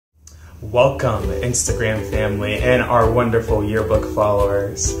Welcome, Instagram family and our wonderful yearbook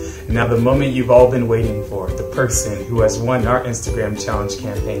followers. Now, the moment you've all been waiting for, the person who has won our Instagram challenge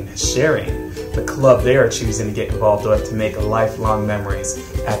campaign sharing the club they are choosing to get involved with to make lifelong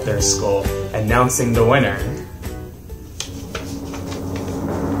memories at their school. Announcing the winner,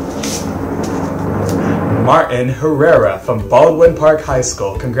 Martin Herrera from Baldwin Park High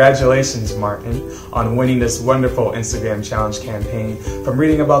School. Congratulations, Martin, on winning this wonderful Instagram challenge campaign. From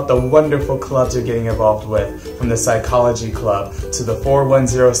reading about the wonderful clubs you're getting involved with, from the Psychology Club to the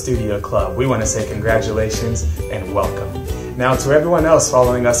 410 Studio Club, we want to say congratulations and welcome. Now, to everyone else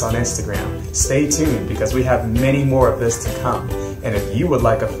following us on Instagram, stay tuned because we have many more of this to come. And if you would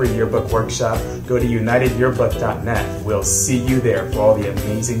like a free yearbook workshop, go to unitedyearbook.net. We'll see you there for all the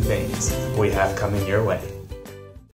amazing things we have coming your way.